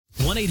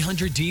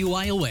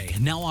1-800-DUI-OA,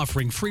 now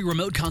offering free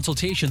remote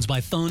consultations by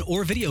phone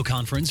or video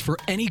conference for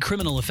any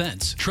criminal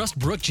offense. Trust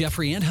Brooke,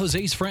 Jeffrey, and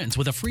Jose's friends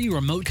with a free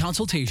remote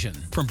consultation.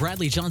 From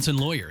Bradley Johnson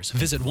Lawyers,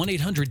 visit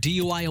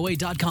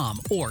 1-800-DUIOA.com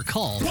or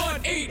call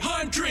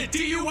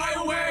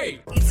 1-800-DUIOA.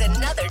 It's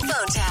another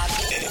phone tap.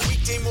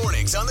 Weekday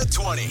mornings on the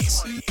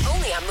 20s.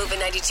 Only on Moving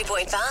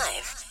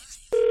 92.5.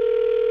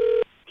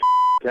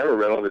 Camera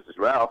rental, this is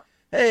Ralph.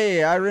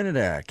 Hey, I rented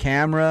a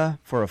camera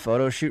for a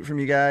photo shoot from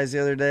you guys the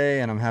other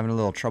day, and I'm having a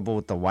little trouble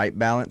with the white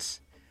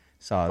balance.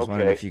 So I was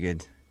wondering if you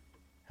could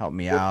help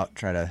me out,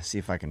 try to see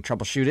if I can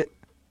troubleshoot it.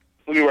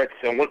 You're right,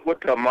 son. What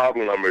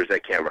model number is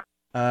that camera?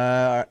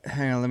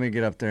 Hang on, let me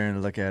get up there and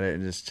look at it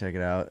and just check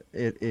it out.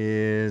 It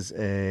is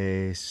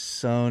a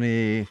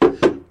Sony.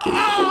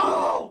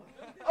 Oh!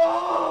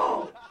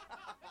 Oh!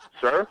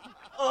 Sir?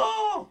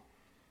 Oh!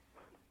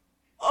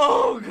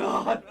 Oh,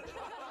 God!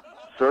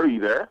 Sir, are you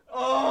there?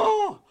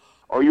 Oh!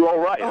 Are you all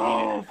right?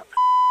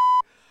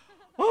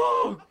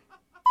 Oh,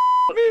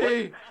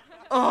 me!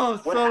 Oh,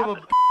 son of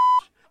a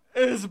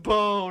it's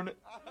bone.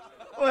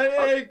 My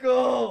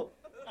ankle.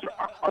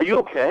 Are you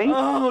okay?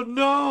 Oh,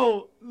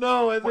 no.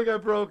 No, I think I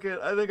broke it.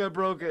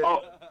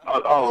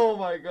 Oh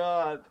my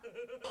God.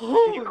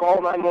 Did you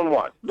call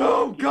 911?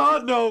 No,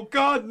 God, no.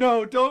 God,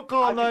 no. Don't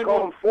call 911. I can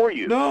call them for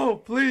you. No,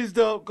 please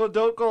don't.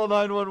 Don't call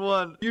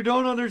 911. You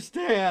don't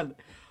understand.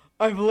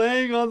 I'm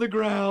laying on the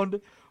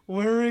ground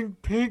wearing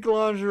pink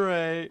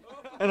lingerie,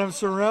 and I'm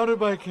surrounded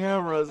by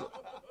cameras.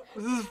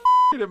 This is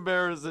f***ing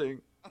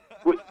embarrassing.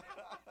 Wait,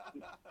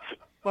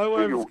 my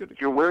wife so is gonna...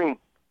 You're wearing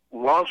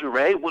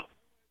lingerie? What?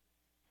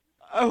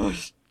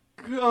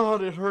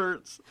 God, it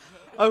hurts.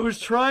 I was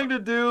trying to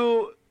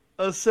do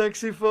a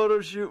sexy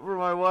photo shoot for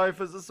my wife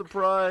as a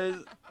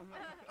surprise.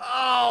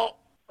 Oh!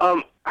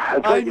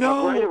 I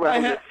know.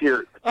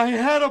 Here. I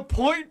had a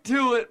point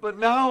to it, but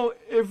now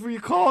if we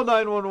call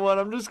 911,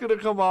 I'm just gonna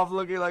come off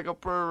looking like a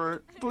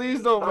pervert.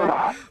 Please don't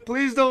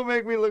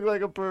make me look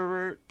like a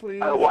pervert. Please.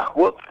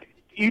 Well,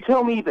 you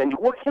tell me then.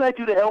 What can I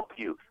do to help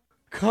you?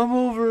 Come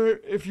over.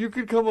 If you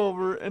could come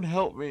over and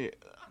help me,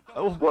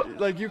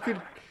 like you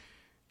could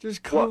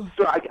just come. Well,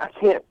 sir, I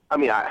can't. I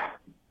mean,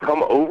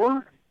 come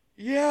over.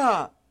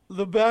 Yeah,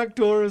 the back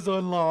door is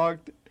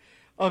unlocked.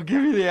 I'll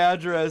give you the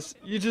address.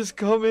 You just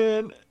come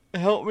in,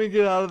 help me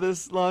get out of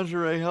this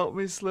lingerie, help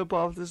me slip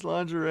off this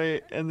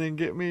lingerie, and then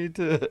get me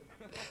to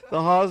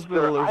the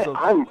hospital or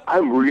something.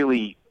 I'm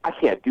really, I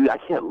can't do that. I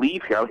can't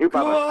leave here. I'm here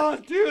by myself.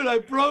 Oh, dude, I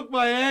broke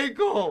my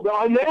ankle. No,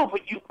 I know,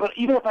 but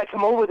even if I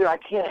come over there, I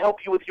can't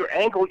help you with your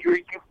ankle. You've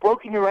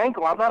broken your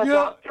ankle. I'm not a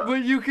doctor.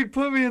 But you could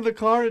put me in the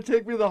car and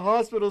take me to the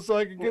hospital so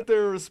I can get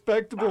there a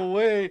respectable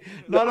way.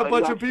 Not a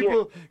bunch of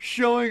people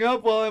showing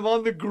up while I'm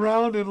on the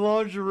ground in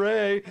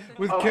lingerie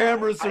with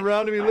cameras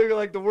surrounding me looking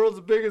like the world's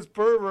biggest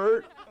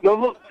pervert. No,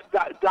 look,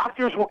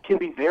 doctors can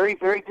be very,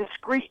 very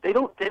discreet. They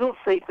don't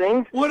say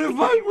things. What if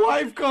my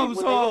wife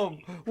comes home?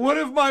 What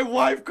if my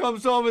wife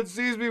comes home and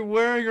sees me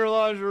wearing her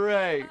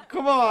lingerie?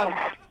 Come on.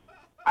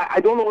 I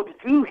don't know what to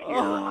do here.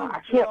 Oh,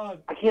 I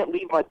can't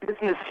leave my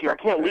business here. I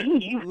can't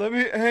leave. Let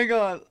me hang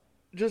on.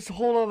 Just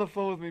hold on the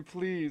phone with me,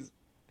 please.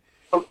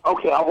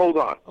 Okay, I'll hold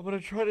on. I'm gonna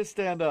try to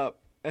stand up.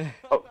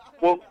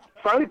 Well,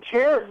 find a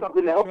chair or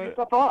something to help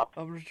yourself up.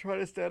 I'm gonna try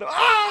to stand up.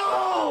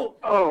 Oh!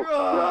 Oh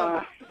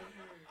God.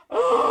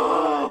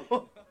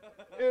 Oh!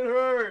 It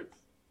hurts.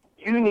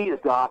 You need a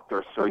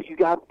doctor, sir. You've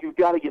got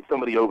to get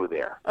somebody over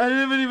there. I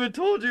haven't even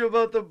told you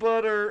about the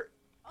butter.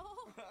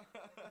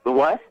 The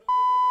what?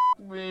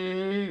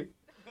 Me.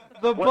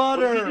 The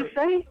butter. What did you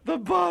say? The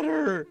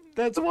butter.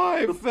 That's why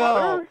I fell.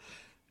 Butter?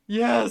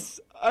 Yes,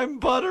 I'm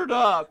buttered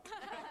up.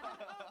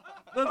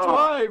 That's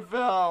why I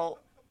fell.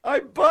 I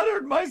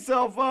buttered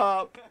myself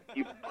up.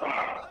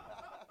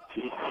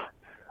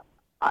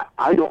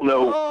 I don't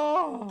know.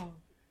 Oh.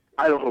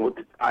 I don't know what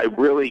to, I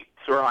really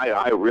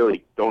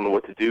don't know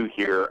what to do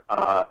here.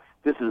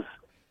 This is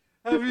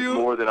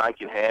more than I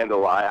can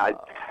handle. Have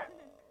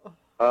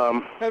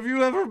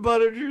you ever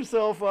buttered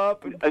yourself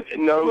up and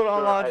no, put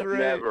on sir, lingerie? I've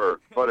never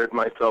buttered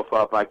myself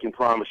up. I can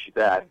promise you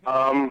that.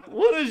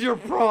 What is your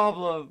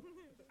problem?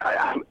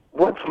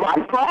 What's my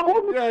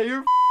problem? Yeah,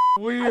 you're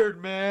weird,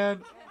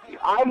 man.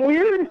 I'm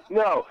weird?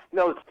 No.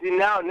 See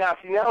now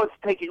it's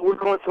taking. We're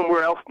going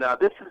somewhere else now.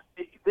 This.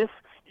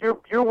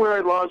 You're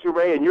wearing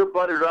lingerie and you're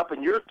buttered up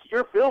and you're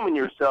filming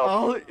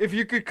yourself. If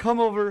you could come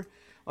over,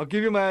 I'll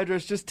give you my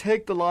address. Just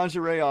take the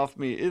lingerie off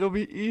me. It'll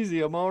be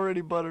easy. I'm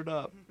already buttered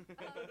up.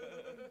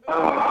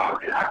 Oh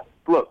God!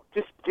 Look,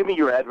 just give me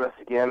your address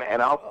again,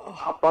 and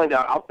I'll find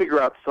out. I'll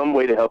figure out some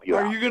way to help you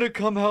out. Are you gonna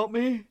come help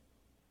me?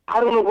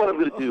 I don't know what I'm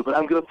gonna do, but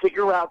I'm gonna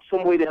figure out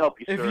some way to help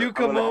you. If sir. you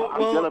come over,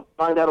 I'm gonna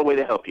find out a way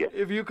to help you.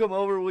 If you come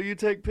over, will you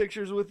take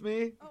pictures with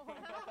me?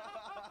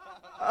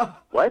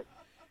 What?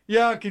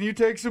 Yeah, can you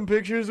take some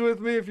pictures with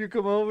me if you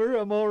come over?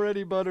 I'm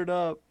already buttered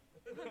up.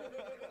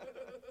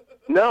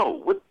 No.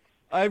 What?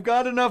 I've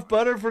got enough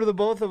butter for the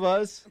both of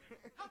us.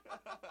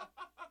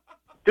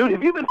 Dude,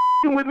 have you been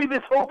with me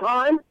this whole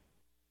time?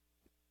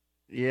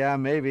 Yeah,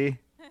 maybe.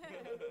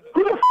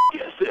 Who the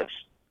is this?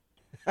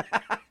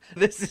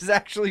 This is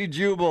actually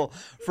Jubal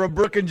from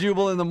Brooke and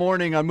Jubal in the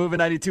morning on Moving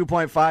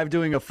 92.5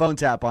 doing a phone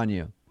tap on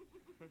you.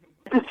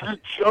 This is a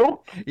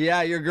joke?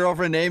 Yeah, your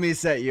girlfriend Amy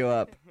set you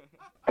up.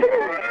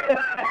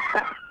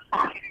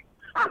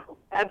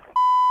 That's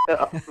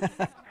up.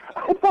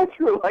 I thought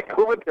you were like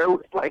over there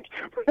with like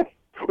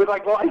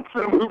lights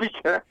and a movie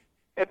camera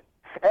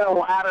and a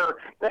ladder.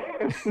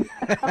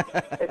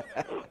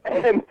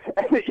 and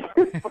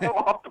you fell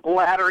off the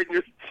ladder and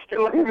you're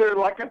laying there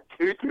like a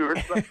tutu or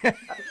something.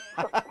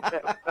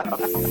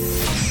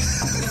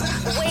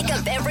 Wake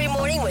up every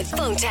morning with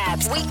phone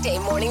taps. Weekday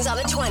mornings on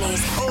the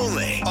 20s.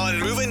 Only on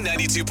Moving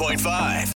 92.5.